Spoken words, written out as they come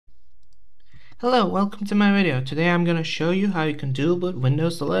Hello, welcome to my video. Today I'm going to show you how you can dual boot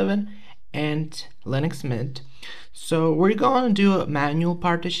Windows 11 and Linux Mint. So we're going to do a manual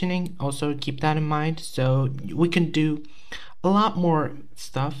partitioning, also keep that in mind. So we can do a lot more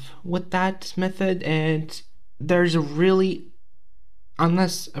stuff with that method, and there's a really,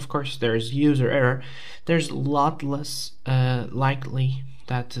 unless of course there's user error, there's a lot less likely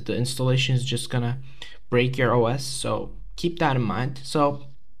that the installation is just gonna break your OS, so keep that in mind. So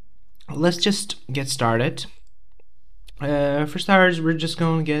let's just get started. For starters, we're just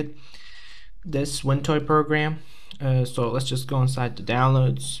going to get this WinToy program. So let's just go inside the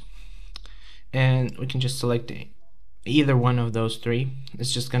downloads, and we can just select either one of those three.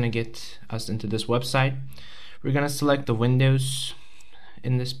 It's just going to get us into this website. We're going to select the Windows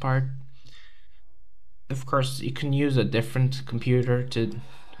in this part. Of course, you can use a different computer to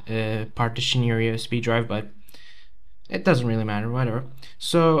partition your USB drive, but it doesn't really matter, whatever.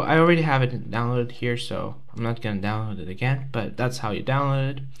 So I already have it downloaded here, so I'm not gonna download it again, but that's how you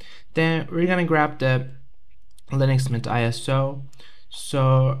download it. Then we're gonna grab the Linux Mint ISO.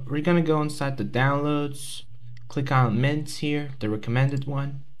 So we're gonna go inside the downloads, click on Mint here, the recommended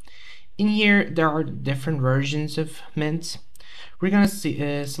one. In here there are different versions of Mint. We're gonna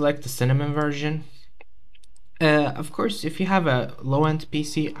select the Cinnamon version. Of course, if you have a low-end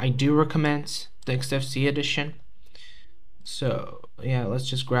PC, I do recommend the XFC edition. So yeah, let's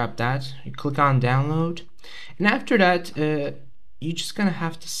just grab that. You click on download, and after that you're just gonna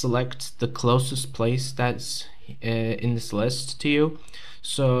have to select the closest place that's in this list to you.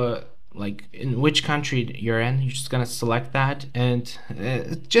 So like in which country you're in, you're just gonna select that, and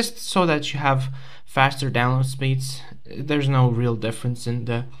just so that you have faster download speeds. There's no real difference in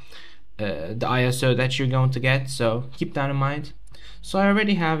the ISO that you're going to get, so keep that in mind. So I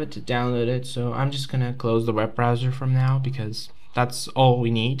already have it downloaded, so I'm just gonna close the web browser from now because that's all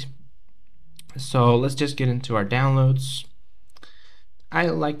we need. So let's just get into our downloads. I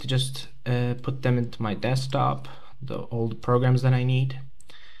like to just put them into my desktop, all the programs that I need.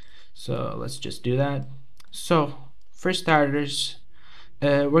 So let's just do that. So for starters,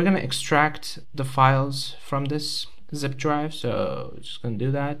 we're gonna extract the files from this zip drive, so just gonna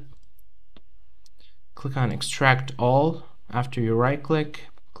do that. Click on extract all. After you right click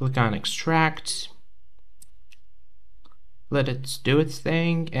on extract, let it do its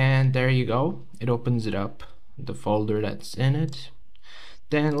thing, and there you go. It opens it up, the folder that's in it.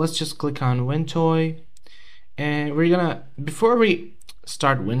 Then let's just click on WinToy, and we're gonna, before we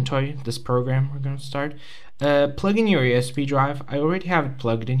start WinToy, this program we're gonna start, plug in your USB drive. I already have it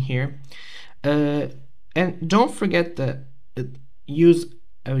plugged in here, and don't forget that use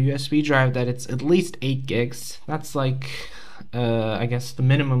a USB drive that it's at least 8 gigs. That's like I guess the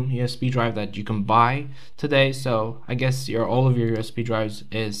minimum USB drive that you can buy today, so I guess all of your USB drives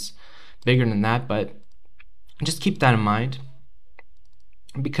is bigger than that, but just keep that in mind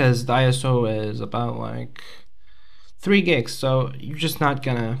because the ISO is about like 3 gigs, so you're just not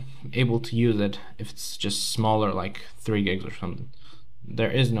gonna able to use it if it's just smaller, like 3 gigs or something.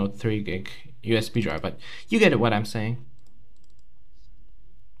 There is no 3 gig USB drive, but you get it what I'm saying.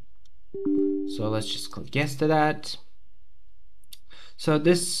 So let's just click yes to that. So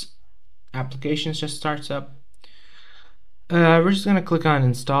this application just starts up. We're just gonna click on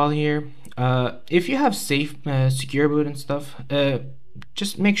install here. If you have safe secure boot and stuff,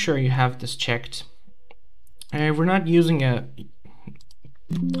 just make sure you have this checked. We're not using a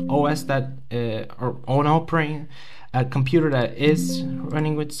OS that or an operating a computer that is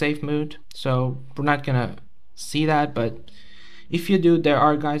running with safe mode, so we're not gonna see that, but if you do, there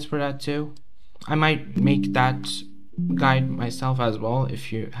are guides for that too. I might make that guide myself as well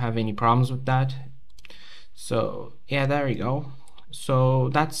if you have any problems with that. So yeah, there we go. So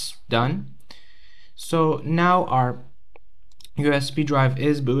that's done. So now our USB drive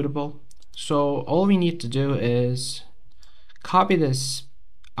is bootable. So all we need to do is copy this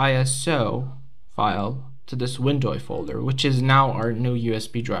ISO file to this WinToy folder, which is now our new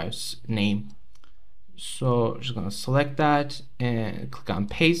USB drive's name. So just gonna select that and click on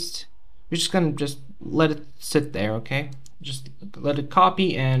paste. We're just gonna let it sit there, okay? Just let it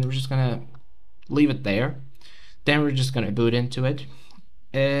copy, and we're just gonna leave it there. Then we're just gonna boot into it.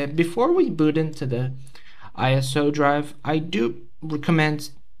 Before we boot into the ISO drive, I do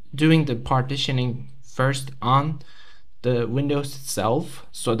recommend doing the partitioning first on the Windows itself,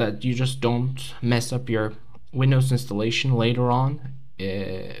 so that you just don't mess up your Windows installation later on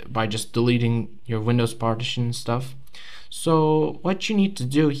by just deleting your Windows partition stuff. So what you need to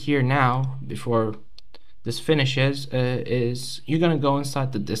do here now, before this finishes, is you're gonna go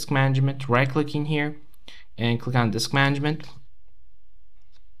inside the disk management, right clicking here and click on disk management.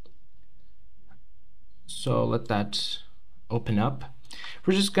 So let that open up.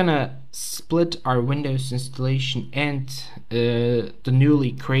 We're just gonna split our Windows installation and the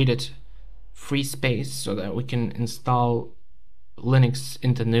newly created free space so that we can install Linux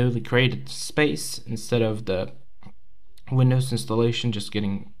into newly created space instead of the Windows installation just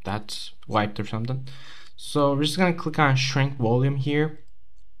getting that wiped or something. So we're just gonna click on shrink volume here.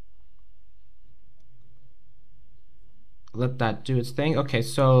 Let that do its thing. Okay,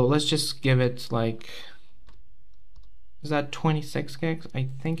 so let's just give it like, is that 26 gigs? I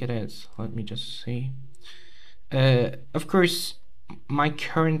think it is. Let me just see. Of course, my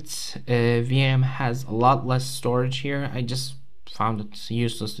current VM has a lot less storage here. I just found it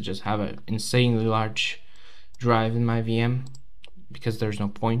useless to just have an insanely large drive in my VM because there's no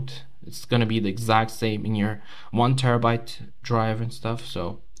point. It's gonna be the exact same in your 1 terabyte drive and stuff,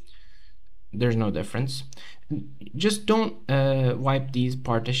 so there's no difference. Just don't wipe these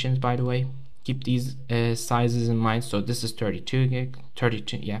partitions, by the way. Keep these sizes in mind. So this is 32 gig,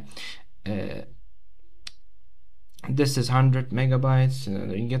 32, yeah. This is 100 megabytes.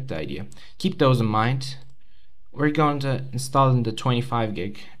 You get the idea. Keep those in mind. We're going to install in the 25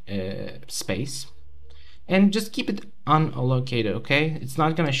 gig space, and just keep it unallocated. Okay, it's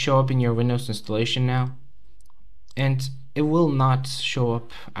not going to show up in your Windows installation now, and it will not show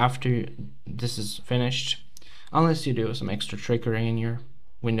up after this is finished unless you do some extra trickery in your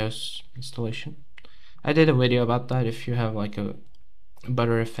Windows installation. I did a video about that. If you have like a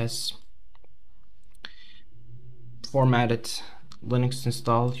ButterFS formatted Linux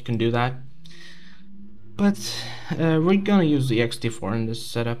installed, you can do that. But we're gonna use the ext4 in this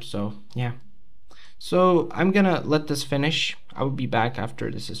setup, so yeah. So I'm gonna let this finish. I will be back after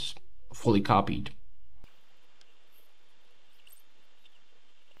this is fully copied.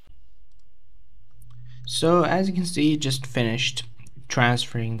 So as you can see, just finished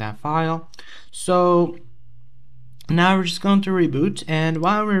transferring that file. So now we're just going to reboot, and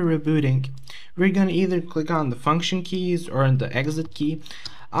while we're rebooting, we're going to either click on the function keys or on the exit key.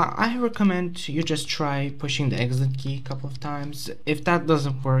 I recommend you just try pushing the exit key a couple of times. If that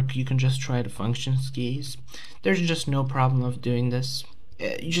doesn't work, you can just try the functions keys. There's just no problem of doing this.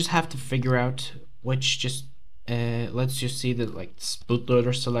 You just have to figure out which just lets you see the like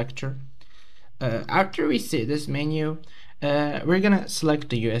bootloader selector. After we see this menu, we're gonna select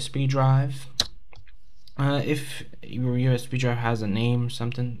the USB drive. If your USB drive has a name,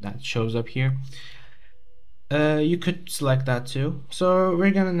 something that shows up here, you could select that too. So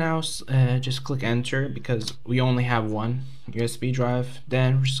we're gonna now just click enter because we only have one USB drive.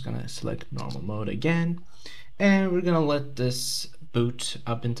 Then we're just gonna select normal mode again, and we're gonna let this boot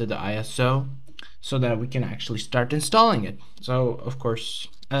up into the ISO so that we can actually start installing it. So of course,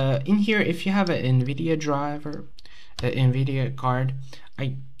 in here, if you have an NVIDIA drive or an NVIDIA card,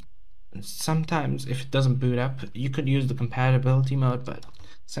 sometimes if it doesn't boot up, you could use the compatibility mode, but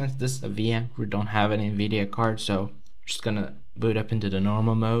since this is a VM, we don't have an NVIDIA card, so we're just gonna boot up into the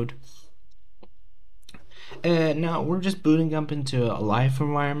normal mode. Now we're just booting up into a live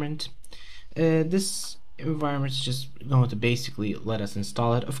environment. This environment is just going to basically let us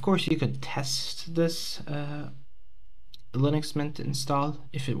install it. Of course, you could test this Linux Mint install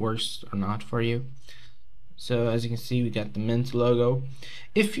if it works or not for you. So as you can see, we got the Mint logo.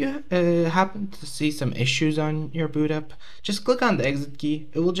 If you happen to see some issues on your boot up, just click on the exit key.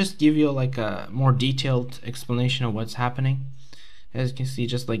 It will just give you like a more detailed explanation of what's happening. As you can see,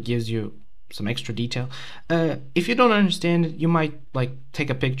 just like gives you some extra detail. If you don't understand it, you might like take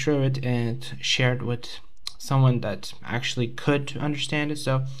a picture of it and share it with someone that actually could understand it.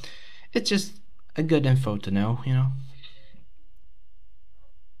 So it's just a good info to know, you know.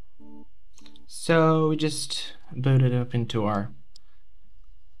 So we just booted up into our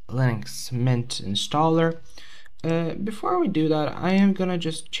Linux Mint installer. Before we do that, I am gonna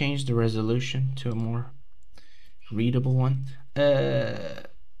just change the resolution to a more readable one.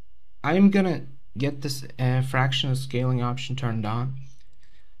 I'm gonna get this fractional scaling option turned on.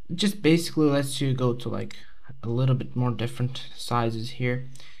 It just basically lets you go to like a little bit more different sizes here.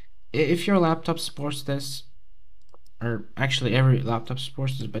 If your laptop supports this, or actually every laptop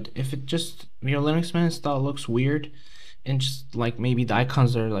supports this, but if it just, your Linux Mint install looks weird and just like maybe the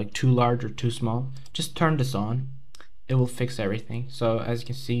icons are like too large or too small, just turn this on. It will fix everything. So as you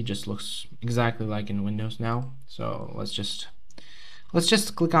can see, it just looks exactly like in Windows now. So let's just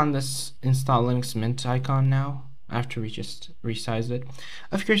click on this install Linux Mint icon now after we just resized it.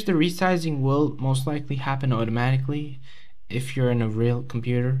 Of course, the resizing will most likely happen automatically if you're in a real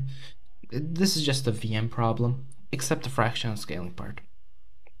computer. This is just a VM problem, except the fractional scaling part.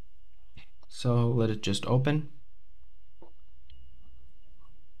 So let it just open.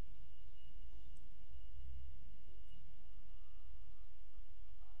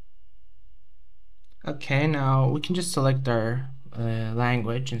 Okay, now we can just select our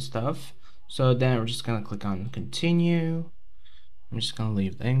language and stuff. So then we're just gonna click on continue. I'm just gonna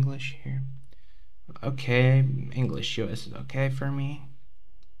leave the English here. Okay, English US is okay for me.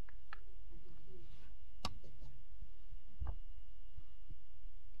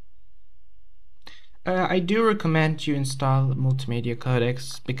 I do recommend you install multimedia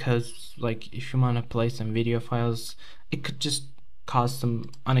codecs because, like, if you want to play some video files, it could just cause some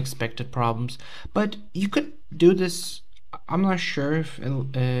unexpected problems. But you could do this. I'm not sure if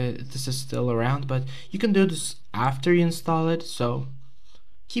this is still around, but you can do this after you install it. So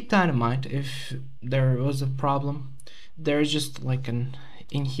keep that in mind. If there was a problem, there's just like an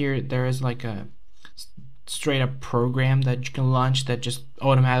in here. There is like a straight up program that you can launch that just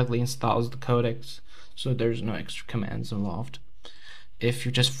automatically installs the codecs, so there's no extra commands involved. If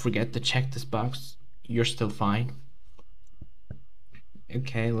you just forget to check this box, you're still fine.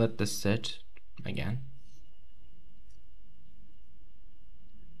 Okay, let this sit again.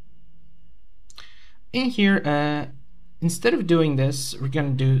 In here, instead of doing this, we're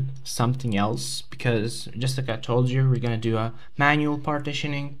gonna do something else, because just like I told you, we're gonna do a manual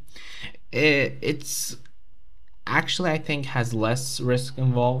partitioning. It's actually, I think, has less risk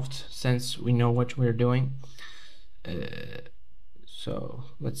involved since we know what we're doing. So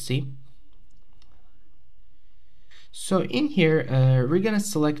let's see. So in here, we're gonna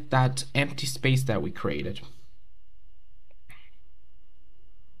select that empty space that we created.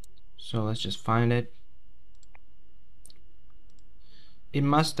 So let's just find it. It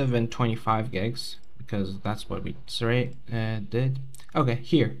must have been 25 gigs because that's what we did. Okay,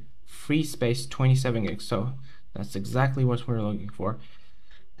 here, free space 27 gigs. So that's exactly what we're looking for.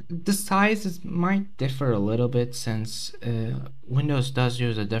 The sizes might differ a little bit since Windows does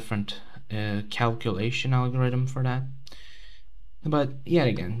use a different calculation algorithm for that. But yet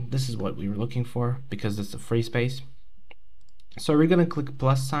again, this is what we were looking for because it's a free space. So we're gonna click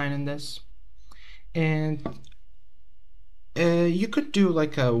plus sign in this, and you could do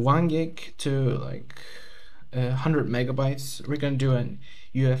like a 1 gig to like 100 megabytes. We're gonna do an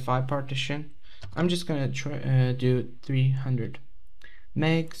UEFI partition. I'm just gonna try do 300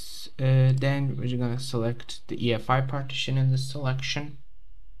 megs. Then we're gonna select the EFI partition in this selection.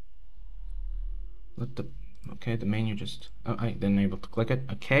 Let the the menu just I didn't able to click it.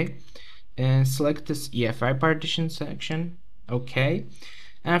 Okay, and select this EFI partition section. Okay,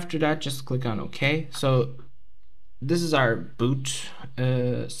 after that just click on OK. So this is our boot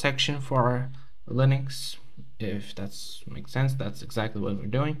section for Linux. If that makes sense, that's exactly what we're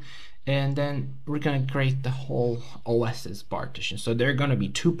doing. And then we're gonna create the whole OS's partition. So there are gonna be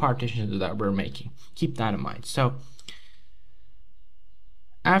 2 partitions that we're making. Keep that in mind. So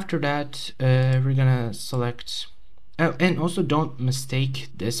after that, we're gonna select, and also don't mistake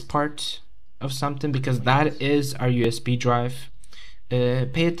this part of something, because that is our USB drive.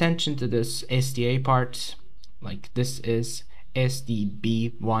 Pay attention to this SDA part. Like, this is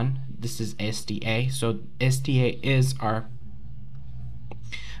SDB1, this is SDA. So SDA is our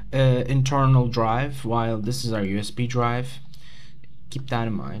internal drive, while this is our USB drive. Keep that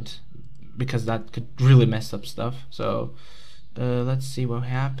in mind because that could really mess up stuff. So let's see what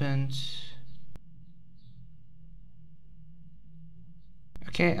happened.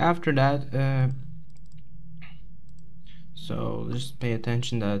 Okay, after that, so just pay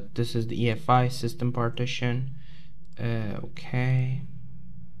attention that this is the EFI system partition. Okay,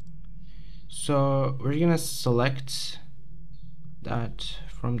 so we're gonna select that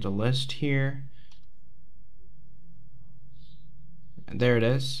from the list here. There it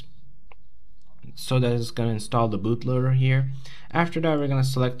is. So that is gonna install the bootloader here. After that, we're gonna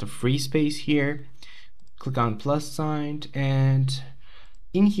select the free space here, click on plus sign, and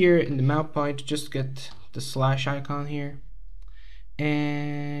in here in the mount point, just get the slash icon here,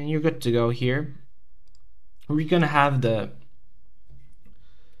 and you're good to go here. We're gonna have the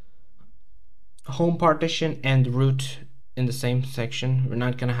home partition and root in the same section. We're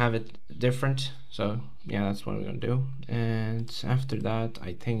not gonna have it different. So yeah, that's what we're gonna do. And after that,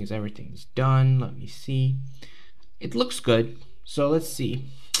 I think everything's done. Let me see. It looks good. So let's see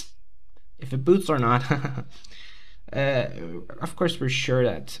if it boots or not. Of course, we're sure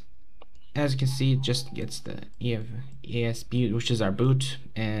that, as you can see, it just gets the ESB, which is our boot,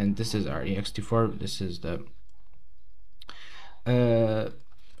 and this is our ext4. This is the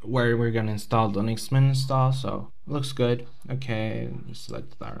where we're gonna install the Linux Mint install. So looks good. Okay,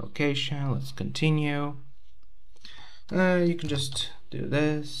 select our location. Let's continue. You can just do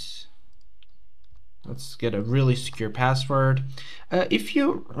this. Let's get a really secure password. If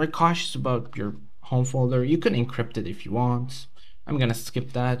you are cautious about your home folder, you can encrypt it if you want. I'm gonna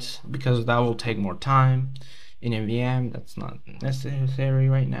skip that because that will take more time in NVM. That's not necessary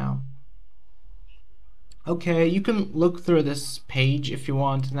right now. Okay, you can look through this page if you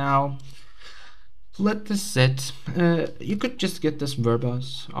want now. Let this sit. You could just get this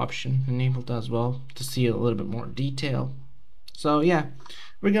verbose option enabled as well to see a little bit more detail. So yeah,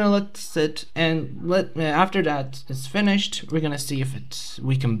 we're gonna let this sit, and after that is finished, we're gonna see if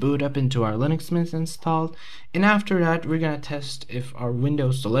we can boot up into our Linux Mint installed, and after that we're gonna test if our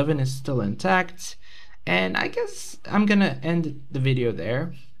Windows 11 is still intact. And I guess I'm gonna end the video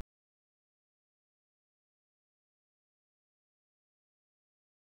there.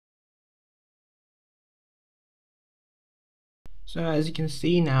 So as you can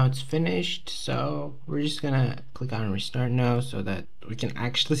see now it's finished, so we're just gonna click on restart now so that we can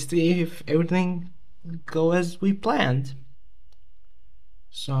actually see if everything go as we planned.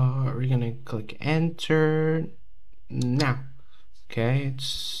 So we're gonna click enter now. Okay,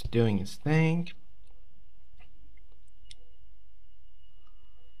 it's doing its thing.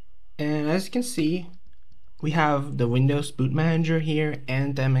 And as you can see, we have the Windows Boot Manager here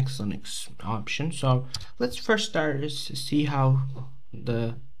and the MX Linux option. So let's first start to see how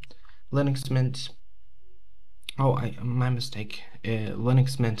the Linux Mint. Oh, my mistake.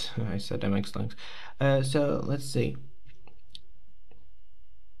 Linux Mint. I said MX Linux. So let's see.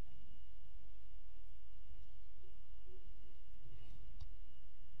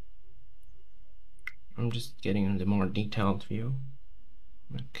 I'm just getting the more detailed view.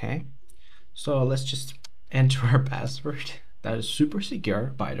 Okay. So let's just enter our password. That is super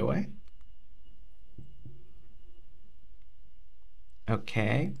secure, by the way.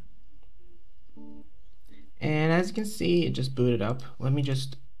 Okay. And as you can see, it just booted up. Let me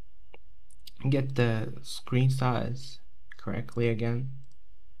just get the screen size correctly again.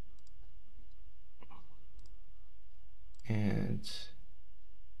 And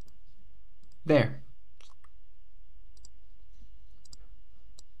there.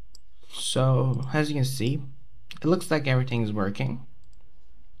 So as you can see, it looks like everything's working.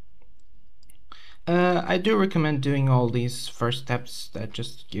 I do recommend doing all these first steps that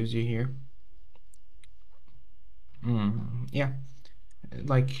just gives you here. Yeah,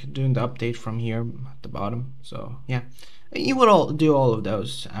 like doing the update from here at the bottom. So yeah, you would all do all of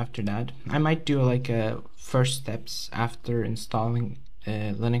those after that. I might do like a first steps after installing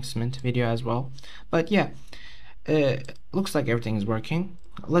Linux Mint video as well. But yeah, looks like everything is working.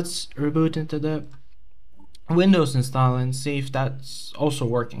 Let's reboot into the Windows install and see if that's also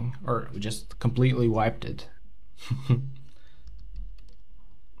working, or we just completely wiped it.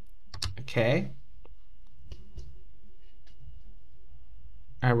 Okay.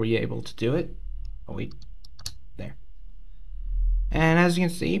 Are we able to do it? Oh wait, there. And as you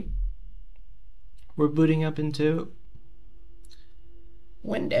can see, we're booting up into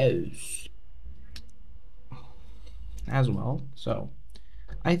Windows as well. So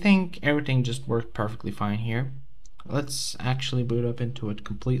I think everything just worked perfectly fine here. Let's actually boot up into it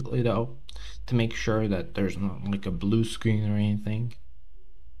completely though, to make sure that there's not like a blue screen or anything.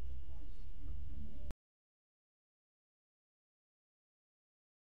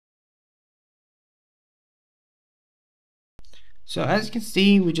 So as you can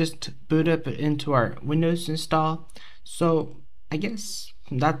see, we just boot up into our Windows install. So I guess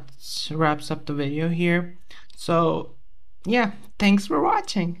that wraps up the video here. So yeah, thanks for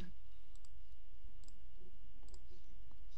watching.